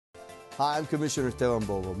Hi, I'm Commissioner Esteban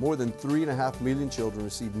Bovo. More than 3.5 million children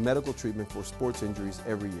receive medical treatment for sports injuries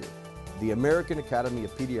every year. The American Academy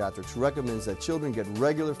of Pediatrics recommends that children get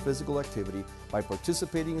regular physical activity by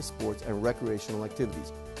participating in sports and recreational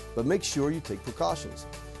activities. But make sure you take precautions.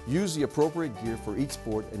 Use the appropriate gear for each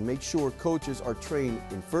sport and make sure coaches are trained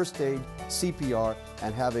in first aid, CPR,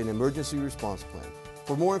 and have an emergency response plan.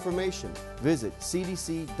 For more information, visit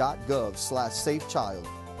cdc.gov/safechild.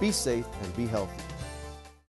 Be safe and be healthy.